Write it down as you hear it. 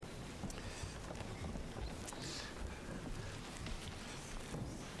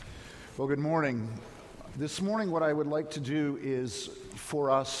Well, good morning. This morning, what I would like to do is for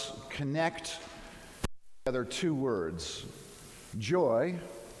us connect together two words, joy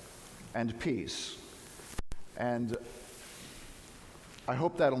and peace. And I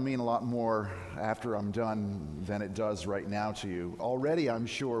hope that'll mean a lot more after I'm done than it does right now to you. Already, I'm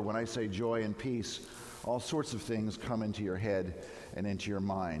sure when I say joy and peace, all sorts of things come into your head and into your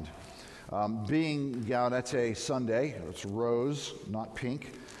mind. Being Gaudete Sunday, it's rose, not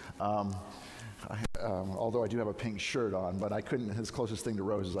pink. Although I do have a pink shirt on, but I couldn't, as closest thing to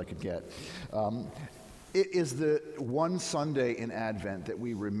rose as I could get. It is the one Sunday in Advent that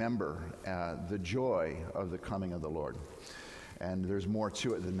we remember the joy of the coming of the Lord. And there's more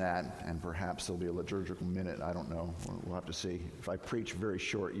to it than that, and perhaps there'll be a liturgical minute, I don't know, we'll have to see. If I preach very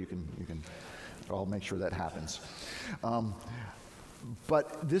short, I'll make sure that happens.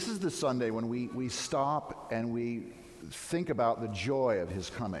 But this is the Sunday when we stop and we think about the joy of his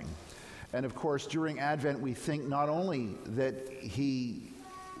coming. And of course, during Advent, we think not only that he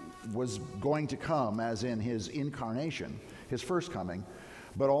was going to come, as in his incarnation, his first coming,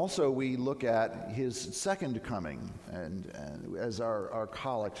 but also we look at his second coming, and as our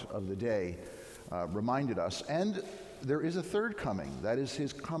collect of the day reminded us. And there is a third coming, that is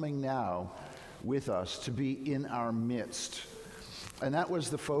his coming now with us to be in our midst. And that was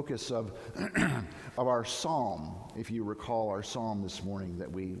the focus of our psalm, if you recall our psalm this morning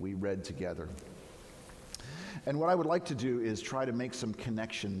that we read together. And what I would like to do is try to make some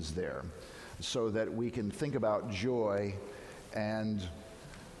connections there so that we can think about joy and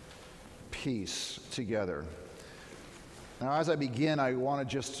peace together. Now, as I begin, I want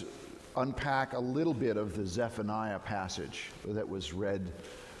to just unpack a little bit of the Zephaniah passage that was read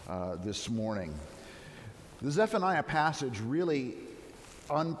this morning. The Zephaniah passage really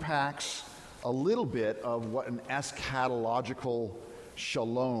unpacks a little bit of what an eschatological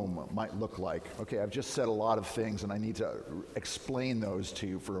shalom might look like. Okay, I've just said a lot of things, and I need to explain those to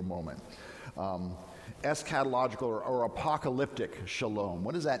you for a moment. Eschatological or apocalyptic shalom.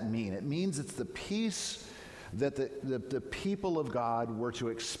 What does that mean? It means it's the peace that the people of God were to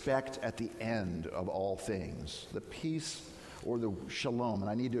expect at the end of all things. The peace or the shalom. And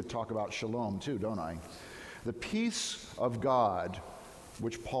I need to talk about shalom too, don't I? The peace of God,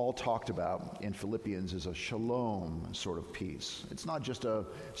 which Paul talked about in Philippians, is a shalom sort of peace. It's not just a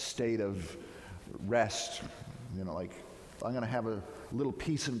state of rest, like I'm going to have a little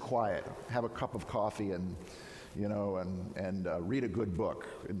peace and quiet, have a cup of coffee and read a good book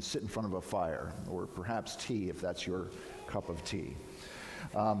and sit in front of a fire, or perhaps tea if that's your cup of tea.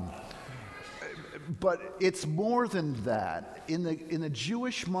 But it's more than that. In the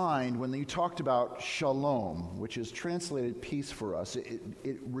Jewish mind, when you talked about shalom, which is translated peace for us,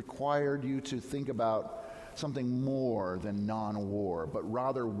 it required you to think about something more than non-war, but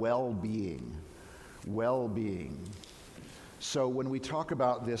rather well-being. Well-being. So when we talk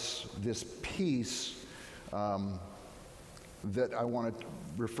about this peace that I want to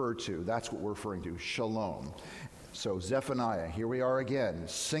refer to, that's what we're referring to, shalom. So Zephaniah, here we are again.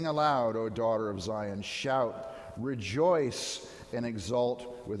 Sing aloud, O daughter of Zion. Shout, rejoice, and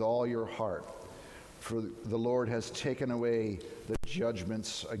exult with all your heart. For the Lord has taken away the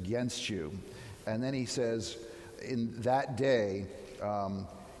judgments against you. And then he says, in that day,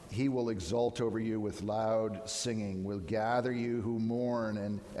 he will exult over you with loud singing, will gather you who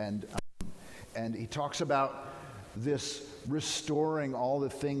mourn. And he talks about this restoring all the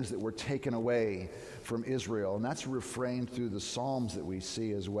things that were taken away from Israel, and that's refrained through the Psalms that we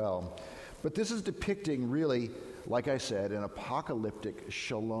see as well. But this is depicting really, like I said, an apocalyptic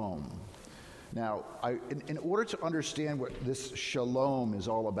shalom. Now, in order to understand what this shalom is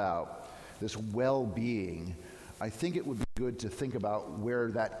all about, this well-being, I think it would be good to think about where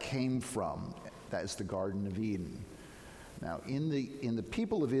that came from. That is the Garden of Eden. Now, in the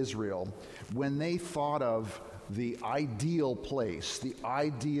people of Israel, when they thought of the ideal place, the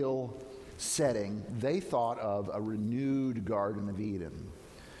ideal setting, they thought of a renewed Garden of Eden.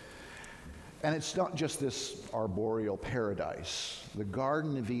 And it's not just this arboreal paradise. The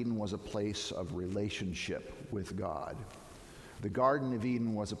Garden of Eden was a place of relationship with God. The Garden of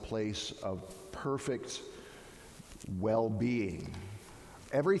Eden was a place of perfect well-being.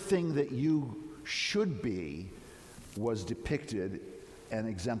 Everything that you should be was depicted and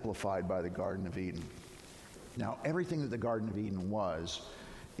exemplified by the Garden of Eden. Now, everything that the Garden of Eden was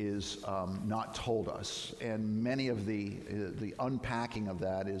is not told us, and many of the unpacking of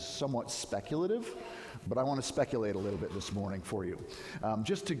that is somewhat speculative, but I want to speculate a little bit this morning for you,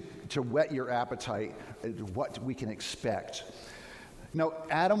 just to whet your appetite at what we can expect. Now,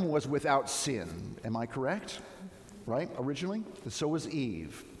 Adam was without sin, am I correct? Right, originally? So was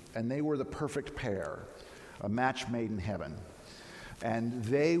Eve. and they were the perfect pair, a match made in heaven. And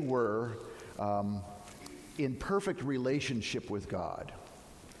they were in perfect relationship with God.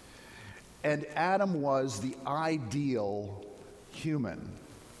 And Adam was the ideal human.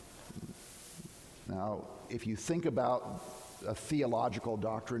 Now, if you think about a theological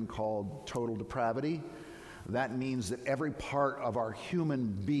doctrine called total depravity, that means that every part of our human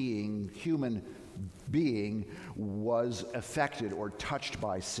being was affected or touched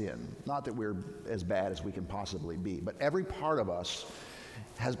by sin. Not that we're as bad as we can possibly be, but every part of us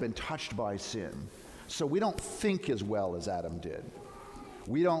has been touched by sin. So we don't think as well as Adam did.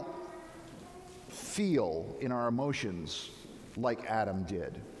 We don't feel in our emotions like Adam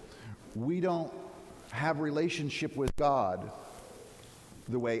did. We don't have relationship with God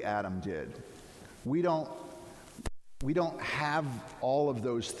the way Adam did. We don't have all of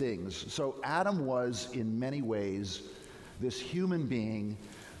those things. So Adam was, in many ways, this human being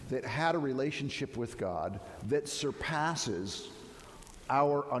that had a relationship with God that surpasses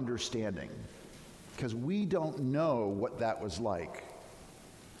our understanding, because we don't know what that was like.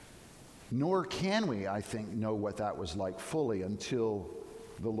 Nor can we, I think, know what that was like fully until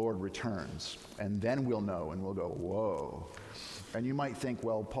the Lord returns. And then we'll know, and we'll go, whoa. And you might think,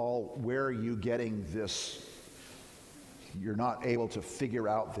 well, Paul, where are you getting this? You're not able to figure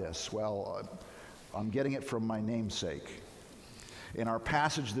out this. Well, I'm getting it from my namesake. In our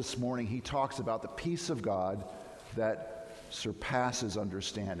passage this morning, he talks about the peace of God that surpasses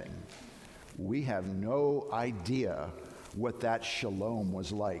understanding. We have no idea what that shalom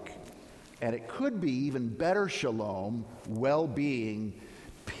was like. And it could be even better shalom, well-being,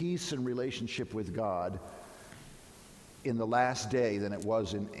 peace and relationship with God in the last day than it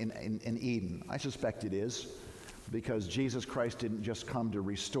was in Eden. I suspect it is, because Jesus Christ didn't just come to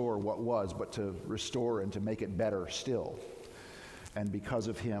restore what was, but to restore and to make it better still. And because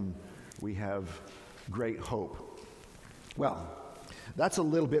of him, we have great hope. Well, that's a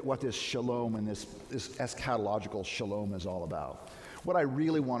little bit what this shalom and this eschatological shalom is all about. What I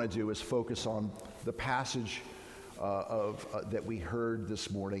really want to do is focus on the passage that we heard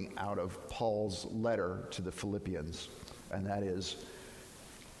this morning out of Paul's letter to the Philippians, and that is,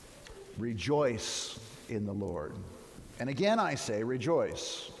 rejoice in the Lord. And again I say,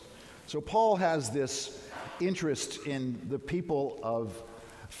 rejoice. So Paul has this interest in the people of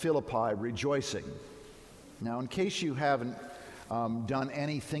Philippi rejoicing. Now, in case you haven't done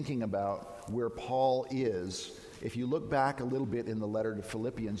any thinking about where Paul is, if you look back a little bit in the letter to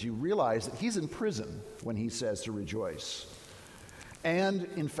Philippians, you realize that he's in prison when he says to rejoice. And,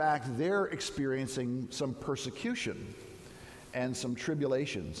 in fact, they're experiencing some persecution and some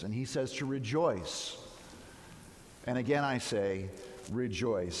tribulations, and he says to rejoice. And again I say,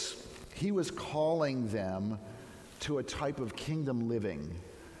 rejoice. He was calling them to a type of kingdom living,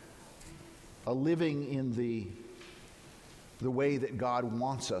 a living in the way that God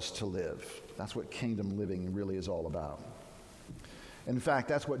wants us to live. That's what kingdom living really is all about. In fact,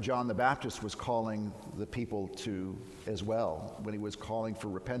 that's what John the Baptist was calling the people to as well. When he was calling for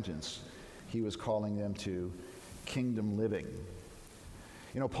repentance, he was calling them to kingdom living.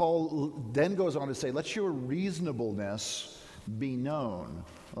 You know, Paul then goes on to say, let your reasonableness be known.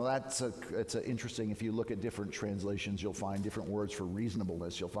 Well, it's interesting. If you look at different translations, you'll find different words for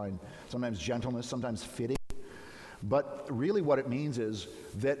reasonableness. You'll find sometimes gentleness, sometimes fitting. But really what it means is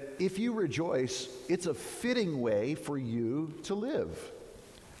that if you rejoice, it's a fitting way for you to live.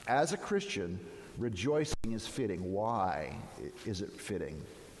 As a Christian, rejoicing is fitting. Why is it fitting?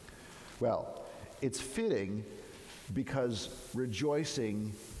 Well, it's fitting because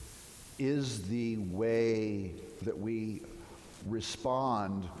rejoicing is the way that we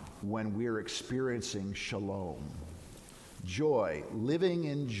respond when we're experiencing shalom. Joy, living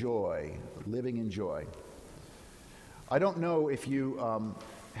in joy, living in joy. I don't know if you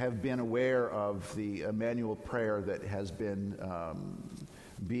have been aware of the Emmanuel prayer that has been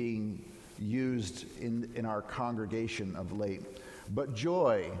being used in our congregation of late, but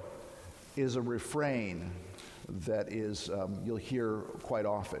joy is a refrain that is you'll hear quite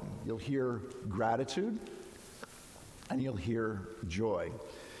often. You'll hear gratitude and you'll hear joy.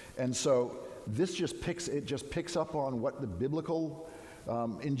 And so this just picks up on what the biblical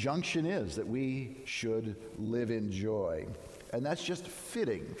injunction is, that we should live in joy. And that's just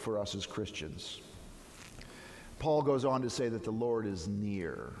fitting for us as Christians. Paul goes on to say that the Lord is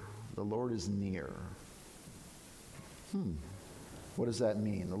near. The Lord is near. What does that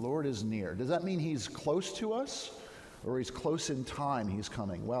mean? The Lord is near. Does that mean he's close to us, or he's close in time, he's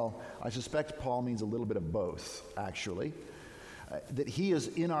coming? Well, I suspect Paul means a little bit of both, actually. That he is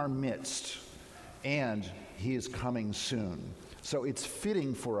in our midst, and he is coming soon. So it's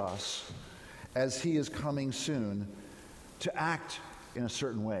fitting for us, as he is coming soon, to act in a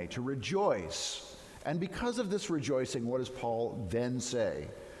certain way, to rejoice. And because of this rejoicing, what does Paul then say?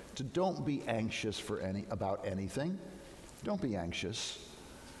 To don't be anxious about anything. Don't be anxious.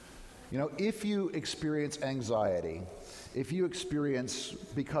 You know, if you experience anxiety, if you experience,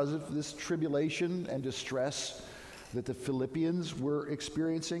 because of this tribulation and distress that the Philippians were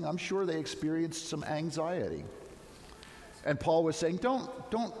experiencing, I'm sure they experienced some anxiety. And Paul was saying,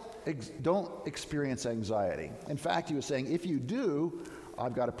 don't experience anxiety. In fact, he was saying, if you do,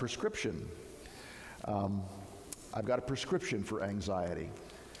 I've got a prescription. I've got a prescription for anxiety.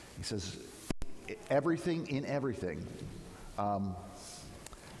 He says, everything in everything,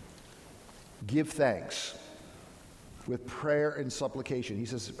 give thanks with prayer and supplication. He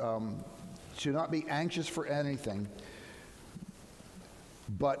says, to not be anxious for anything,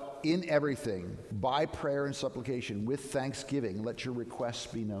 but in everything, by prayer and supplication, with thanksgiving, let your requests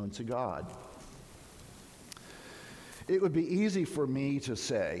be known to God. It would be easy for me to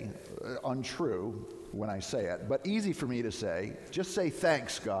say, untrue when I say it, but easy for me to say, just say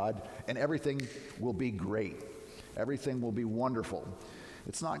thanks, God, and everything will be great. Everything will be wonderful.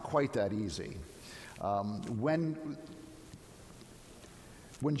 It's not quite that easy. When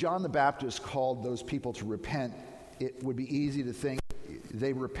John the Baptist called those people to repent, it would be easy to think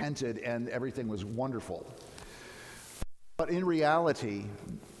they repented and everything was wonderful. But in reality,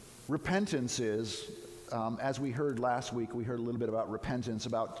 repentance is, as we heard last week, we heard a little bit about repentance,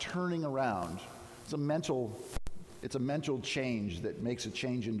 about turning around. It's a mental change that makes a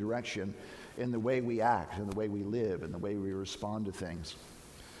change in direction in the way we act, in the way we live, in the way we respond to things.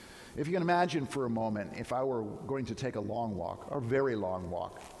 If you can imagine for a moment, if I were going to take a long walk, a very long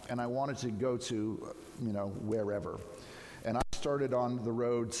walk, and I wanted to go to, wherever, and I started on the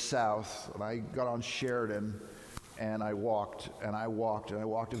road south, and I got on Sheridan, and I walked, and I walked, and I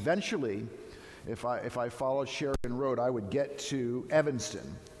walked. Eventually, if I followed Sheridan Road, I would get to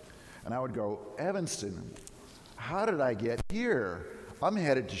Evanston, and I would go, Evanston, how did I get here? I'm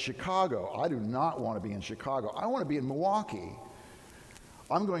headed to Chicago. I do not want to be in Chicago. I want to be in Milwaukee.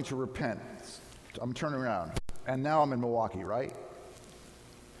 I'm going to repent. I'm turning around. And now I'm in Milwaukee, right?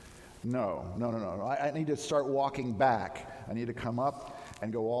 No. I need to start walking back. I need to come up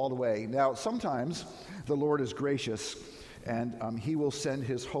and go all the way. Now, sometimes the Lord is gracious, and he will send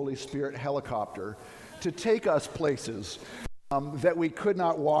his Holy Spirit helicopter to take us places that we could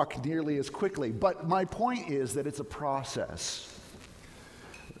not walk nearly as quickly. But my point is that it's a process.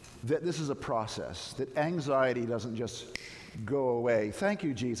 That this is a process. That anxiety doesn't just go away. Thank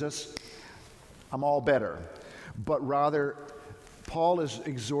you, Jesus. I'm all better. But rather, Paul is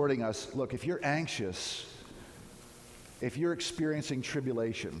exhorting us, look, if you're anxious, if you're experiencing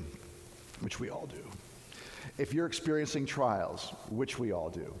tribulation, which we all do, if you're experiencing trials, which we all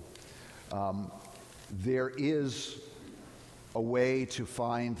do, there is a way to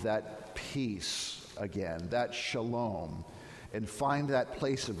find that peace again, that shalom, and find that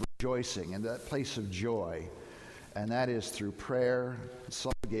place of rejoicing and that place of joy. And that is through prayer,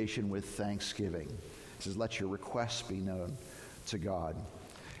 supplication with thanksgiving. It says, let your requests be known to God.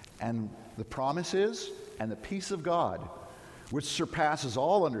 And the promise is, and the peace of God, which surpasses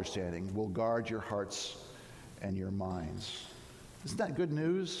all understanding, will guard your hearts and your minds. Isn't that good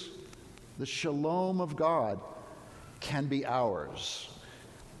news? The shalom of God can be ours.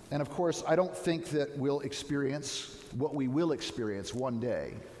 And of course, I don't think that we'll experience what we will experience one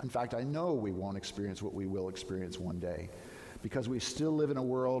day. In fact, I know we won't experience what we will experience one day, because we still live in a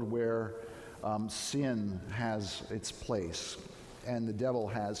world where sin has its place and the devil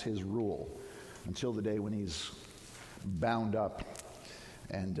has his rule until the day when he's bound up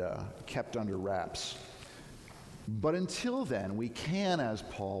and kept under wraps. But until then, we can, as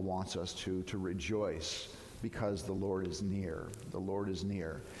Paul wants us to rejoice, because the Lord is near. The Lord is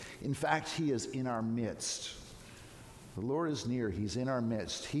near. In fact, he is in our midst. The Lord is near. He's in our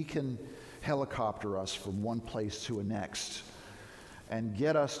midst. He can helicopter us from one place to a next and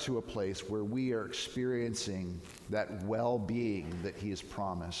get us to a place where we are experiencing that well-being that he has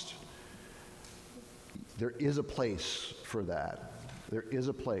promised. There is a place for that. There is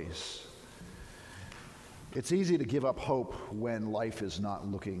a place. It's easy to give up hope when life is not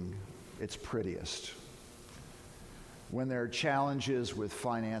looking its prettiest. When there are challenges with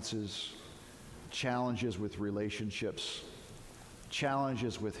finances, challenges with relationships,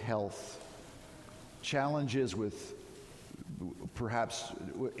 challenges with health, challenges with perhaps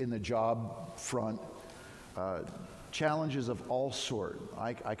in the job front, challenges of all sort.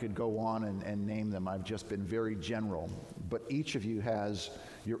 I could go on and name them. I've just been very general. But each of you has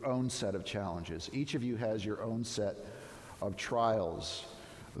your own set of challenges. Each of you has your own set of trials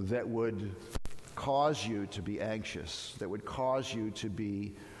that would cause you to be anxious, that would cause you to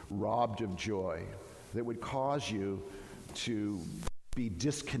be robbed of joy, that would cause you to be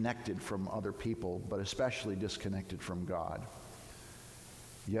disconnected from other people, but especially disconnected from God.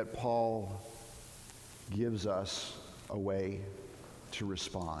 Yet Paul gives us a way to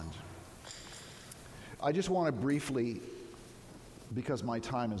respond. I just want to briefly, because my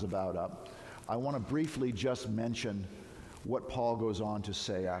time is about up, I want to briefly just mention what Paul goes on to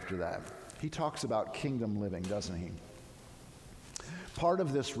say after that. He talks about kingdom living, doesn't he? Part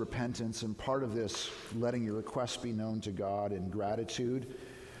of this repentance and part of this letting your requests be known to God in gratitude,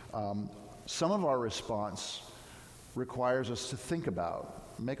 some of our response requires us to think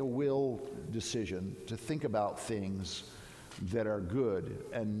about, make a will decision to think about things that are good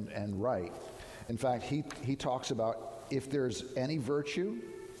and right. In fact, he talks about if there's any virtue,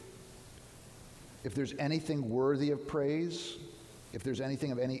 if there's anything worthy of praise, if there's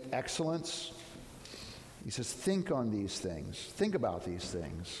anything of any excellence, he says, think on these things. Think about these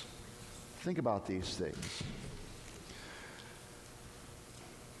things. Think about these things.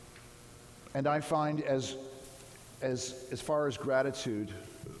 And I find as far as gratitude,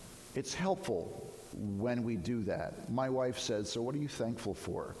 it's helpful when we do that. My wife says, so what are you thankful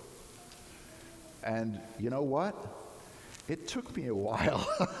for? And you know what? It took me a while.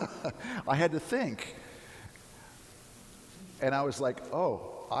 I had to think. And I was like,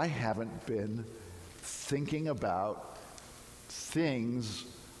 oh, I haven't been thinking about things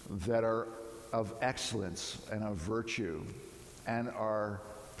that are of excellence and of virtue and are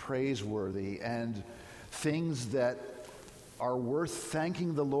praiseworthy and things that are worth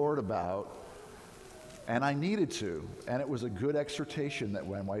thanking the Lord about. And I needed to. And it was a good exhortation that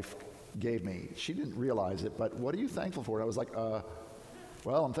my wife gave me. She didn't realize it, but what are you thankful for? And I was like,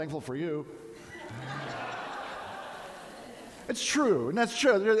 well, I'm thankful for you. It's true, and that's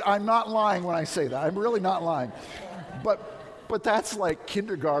true. I'm not lying when I say that. I'm really not lying. But that's like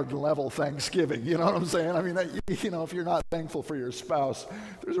kindergarten level Thanksgiving, you know what I'm saying? I mean, if you're not thankful for your spouse,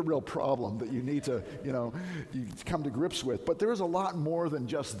 there's a real problem that you need to, you come to grips with. But there's a lot more than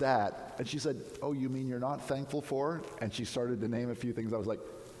just that. And she said, oh, you mean you're not thankful for? And she started to name a few things. I was like,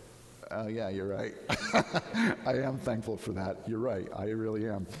 yeah, you're right. I am thankful for that. You're right. I really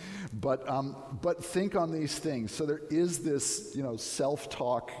am. But think on these things. So there is this,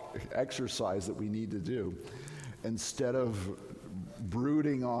 self-talk exercise that we need to do instead of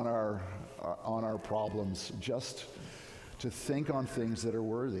brooding on our problems. Just to think on things that are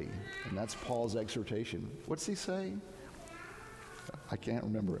worthy, and that's Paul's exhortation. What's he say? I can't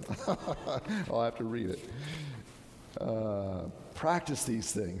remember it. I'll have to read it. Practice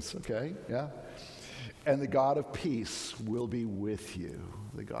these things, okay? Yeah? And the God of peace will be with you.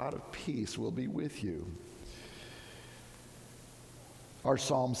 The God of peace will be with you. Our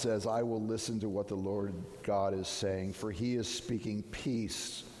psalm says, I will listen to what the Lord God is saying, for he is speaking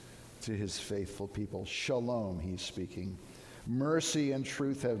peace to his faithful people. Shalom, he's speaking. Mercy and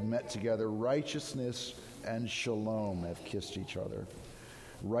truth have met together. Righteousness and shalom have kissed each other.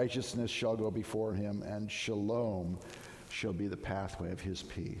 Righteousness shall go before him, and shalom shall be the pathway of his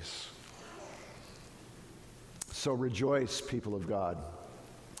peace. So rejoice, people of God.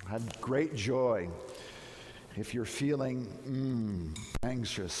 Have great joy. If you're feeling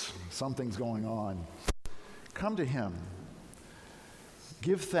anxious, something's going on, come to him.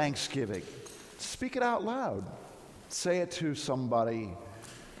 Give thanksgiving. Speak it out loud. Say it to somebody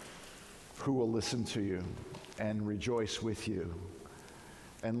who will listen to you and rejoice with you.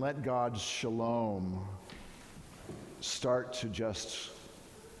 And let God's shalom start to just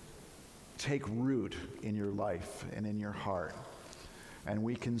take root in your life and in your heart. And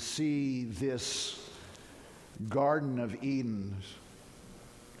we can see this Garden of Eden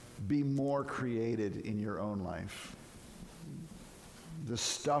be more created in your own life. The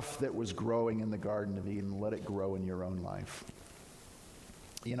stuff that was growing in the Garden of Eden, let it grow in your own life.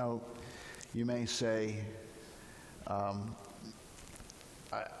 You may say, I'm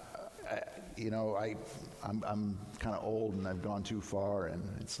kind of old and I've gone too far and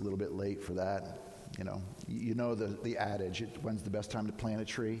it's a little bit late for that. The adage, when's the best time to plant a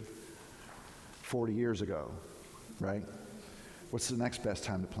tree? 40 years ago, right? What's the next best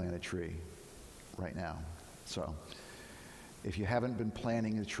time to plant a tree? Right now. So if you haven't been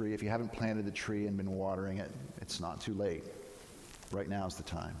planting the tree, if you haven't planted the tree and been watering it, it's not too late. Right now's the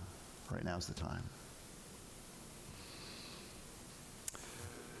time. Right now's the time.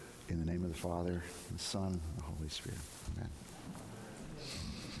 In the name of the Father, the Son, and the Holy Spirit. Amen.